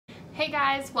Hey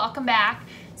guys, welcome back.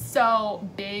 So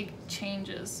big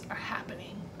changes are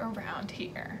happening around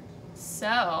here. So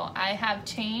I have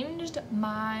changed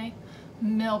my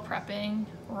meal prepping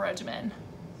regimen.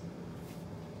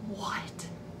 What?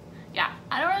 Yeah,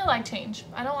 I don't really like change.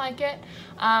 I don't like it.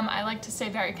 I like to stay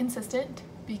very consistent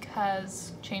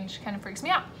because change kind of freaks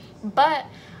me out. But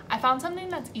I found something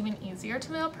that's even easier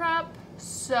to meal prep,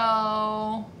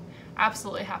 so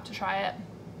absolutely have to try it.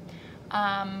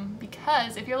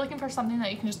 Because if you're looking for something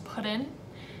that you can just put in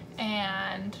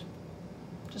and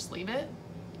just leave it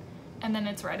and then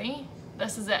it's ready,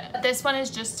 this is it. This one is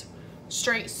just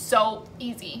straight so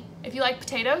easy. If you like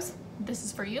potatoes, this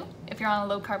is for you. If you're on a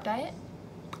low carb diet,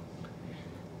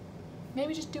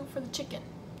 maybe just do it for the chicken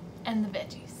and the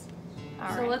veggies.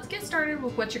 All right. Let's get started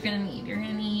with what you're gonna need. You're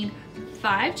gonna need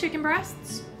 5 chicken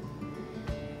breasts.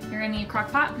 You're gonna need a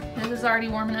crock pot. This is already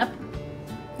warming up.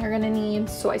 You're gonna need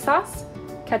soy sauce,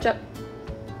 ketchup,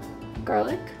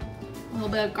 garlic, a little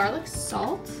bit of garlic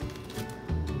salt,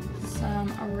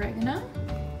 some oregano,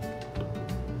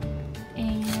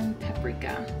 and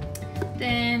paprika.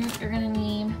 Then you're gonna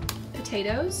need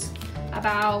potatoes,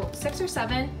 about 6 or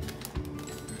 7,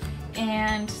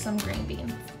 and some green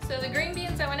beans. So the green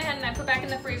beans I went ahead and I put back in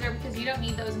the freezer because you don't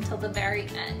need those until the very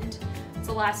end. It's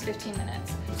the last 15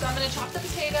 minutes. So I'm gonna chop the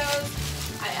potatoes.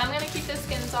 I'm gonna keep the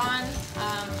skins on.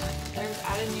 There's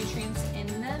added nutrients in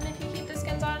them if you keep the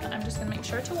skins on. I'm just gonna make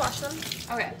sure to wash them.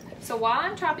 Okay, so while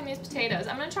I'm chopping these potatoes,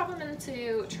 I'm gonna chop them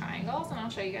into triangles and I'll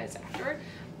show you guys afterward.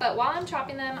 But while I'm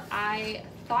chopping them, I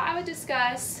thought I would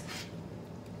discuss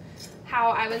how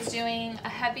I was doing a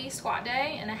heavy squat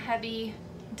day and a heavy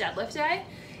deadlift day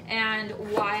and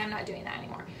why I'm not doing that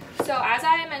anymore. So as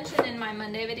I mentioned in my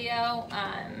Monday video,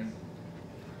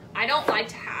 I don't like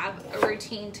to have a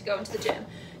routine to go into the gym.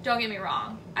 Don't get me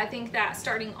wrong. I think that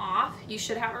starting off, you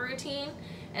should have a routine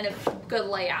and a good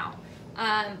layout.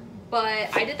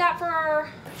 But I did that for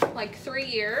like 3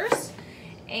 years,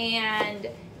 and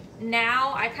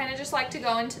now I kind of just like to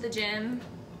go into the gym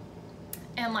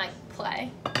and like play.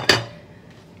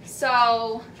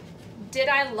 So did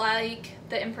I like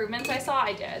the improvements I saw?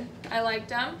 I did. I liked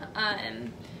them.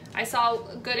 I saw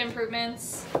good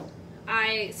improvements.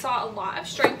 I saw a lot of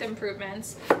strength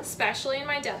improvements, especially in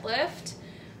my deadlift.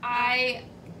 I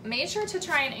made sure to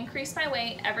try and increase my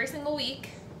weight every single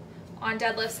week on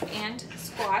deadlifts and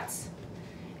squats.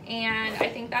 And I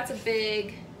think that's a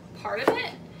big part of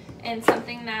it, and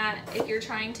something that if you're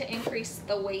trying to increase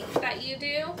the weight that you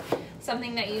do,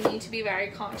 something that you need to be very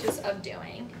conscious of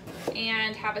doing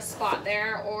and have a spot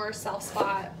there or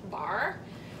self-spot bar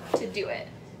to do it.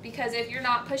 Because if you're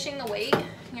not pushing the weight,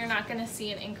 you're not gonna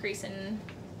see an increase in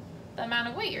the amount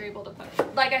of weight you're able to push.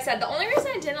 Like I said, the only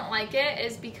reason I didn't like it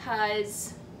is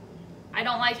because I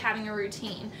don't like having a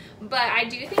routine. But I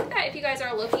do think that if you guys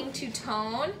are looking to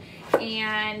tone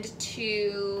and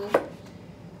to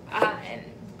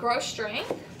grow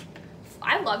strength,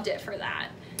 I loved it for that.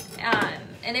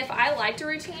 And if I liked a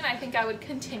routine, I think I would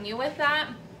continue with that.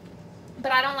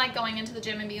 But I don't like going into the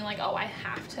gym and being like, oh, I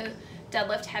have to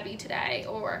deadlift heavy today,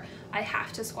 or I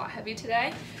have to squat heavy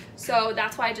today. So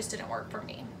that's why it just didn't work for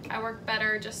me. I work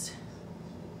better just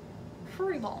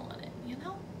free balling it, you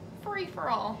know? Free for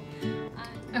all.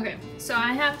 Okay, so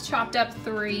I have chopped up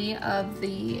 3 of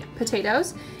the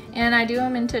potatoes and I do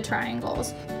them into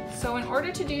triangles. So in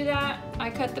order to do that, I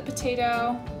cut the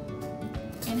potato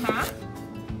in half.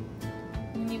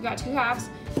 And you've got 2 halves.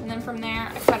 And then from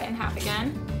there, I cut it in half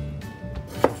again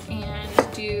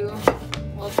and do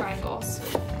little triangles.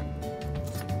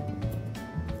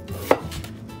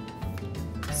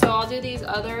 So I'll do these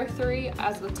other 3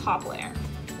 as the top layer.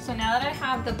 So now that I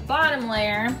have the bottom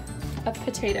layer of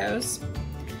potatoes,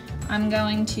 I'm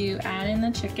going to add in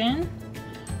the chicken.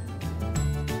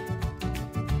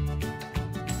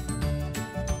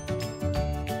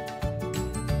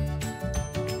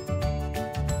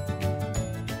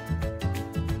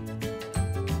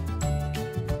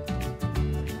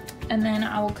 And then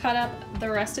I will cut up the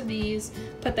rest of these,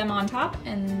 put them on top,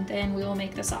 and then we will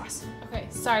make the sauce. Okay,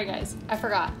 sorry guys, I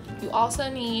forgot. You also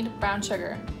need brown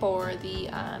sugar for the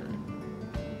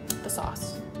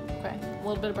sauce. Okay, a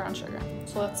little bit of brown sugar.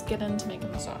 So let's get into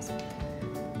making the sauce.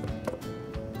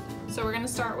 So we're gonna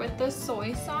start with the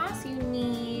soy sauce. You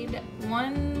need a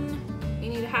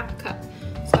half a cup.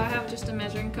 So I have just a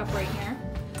measuring cup right here.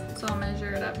 So I'll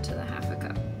measure it up to the half a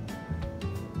cup.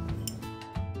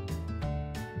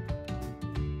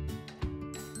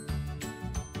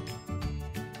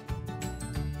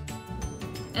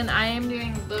 And I am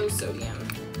doing low sodium.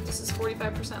 This is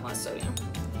 45% less sodium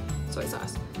soy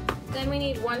sauce. Then we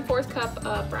need 1/4 cup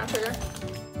of brown sugar.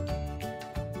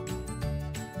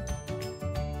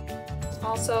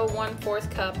 Also 1/4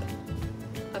 cup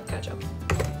of ketchup.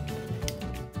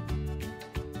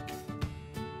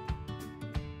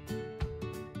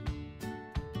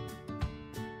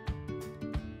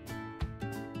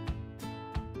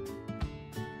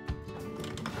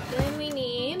 Then we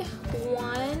need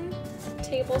 1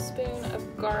 tablespoon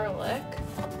of garlic.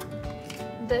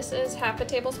 This is half a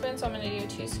tablespoon, so I'm gonna do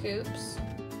 2 scoops.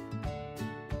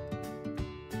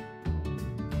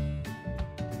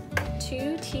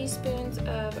 2 teaspoons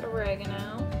of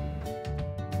oregano.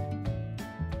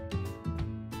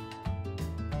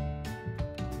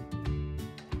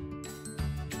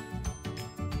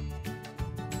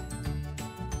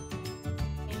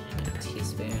 And a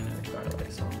teaspoon of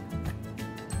garlic salt.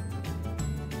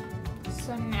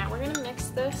 So now we're gonna mix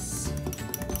this.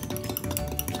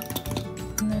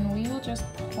 And then we will just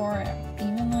pour it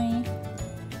evenly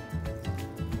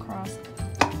across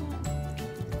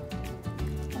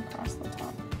the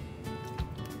top.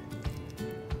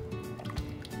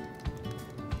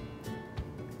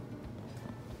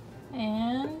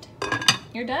 And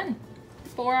you're done.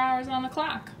 4 hours on the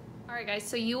clock. All right guys,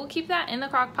 so you will keep that in the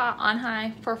crock pot on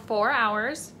high for 4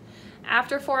 hours.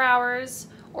 After 4 hours,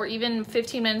 or even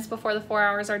 15 minutes before the 4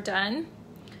 hours are done,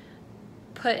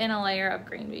 put in a layer of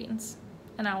green beans.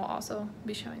 And I will also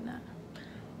be showing that.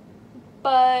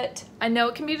 But I know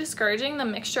it can be discouraging, the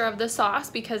mixture of the sauce,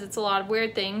 because it's a lot of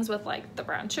weird things with like the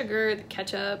brown sugar, the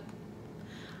ketchup.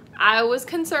 I was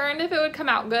concerned if it would come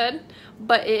out good,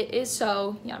 but it is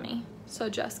so yummy. So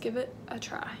just give it a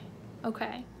try,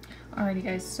 okay? Alrighty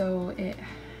guys, so it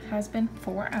has been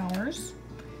 4 hours.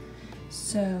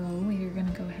 So we are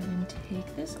gonna go ahead and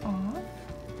take this off.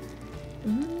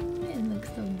 Ooh, it looks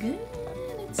so good.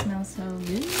 It smells so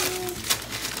good.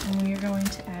 And we are going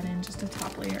to add in just a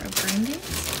top layer of green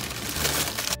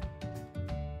beans.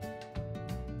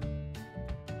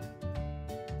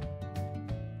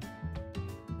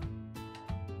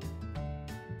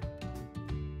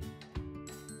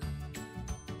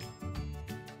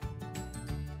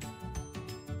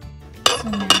 So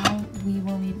now we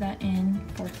will leave that in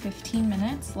for 15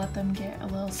 minutes, let them get a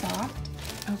little soft.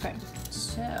 Okay,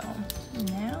 so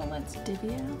now let's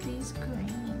divvy out these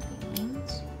green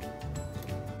beans.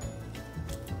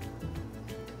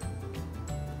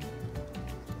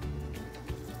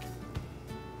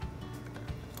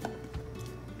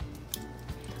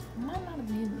 Might not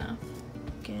be enough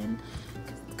again,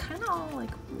 because it's kind of all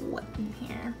like wet in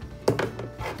here.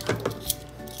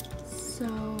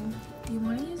 So you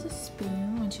want to use a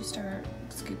spoon once you start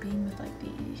scooping with like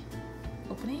the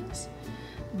openings,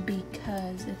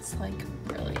 because it's like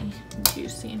really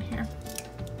juicy in here.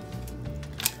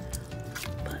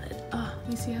 But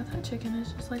you see how that chicken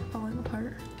is just like falling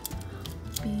apart?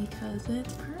 Because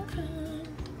it's perfect.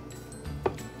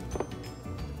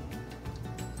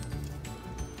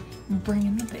 Bring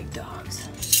in the big dogs.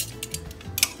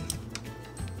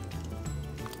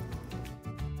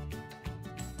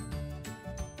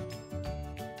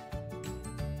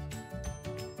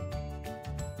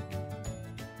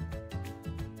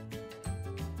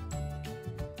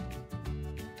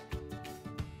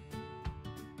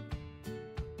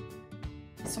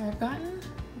 So I've gotten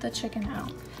the chicken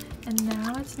out, and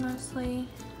now it's mostly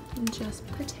just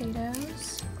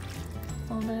potatoes,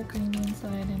 a little bit of green beans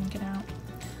that I didn't get out.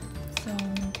 So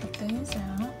I'm gonna take those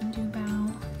out and do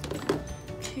about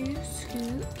 2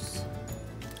 scoops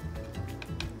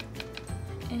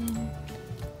in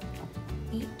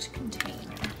each container.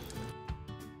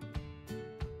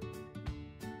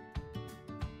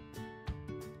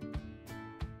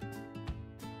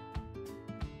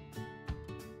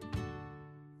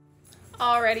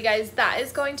 Alrighty guys, that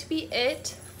is going to be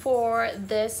it for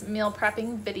this meal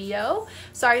prepping video.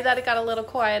 Sorry that it got a little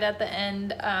quiet at the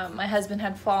end. My husband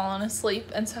had fallen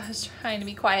asleep, and so I was trying to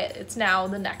be quiet. It's now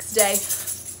the next day.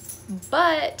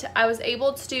 But I was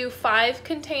able to do 5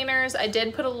 containers. I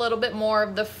did put a little bit more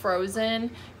of the frozen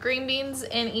green beans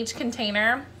in each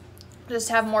container, just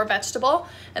to have more vegetable.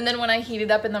 And then when I heat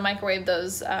it up in the microwave,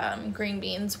 those green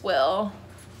beans will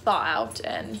thaw out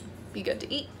and be good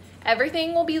to eat.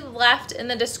 Everything will be left in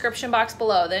the description box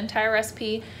below, the entire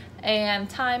recipe and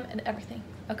time and everything,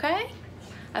 okay?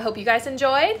 I hope you guys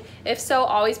enjoyed. If so,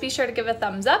 always be sure to give a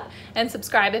thumbs up and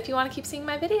subscribe if you want to keep seeing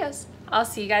my videos. I'll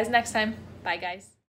see you guys next time. Bye guys.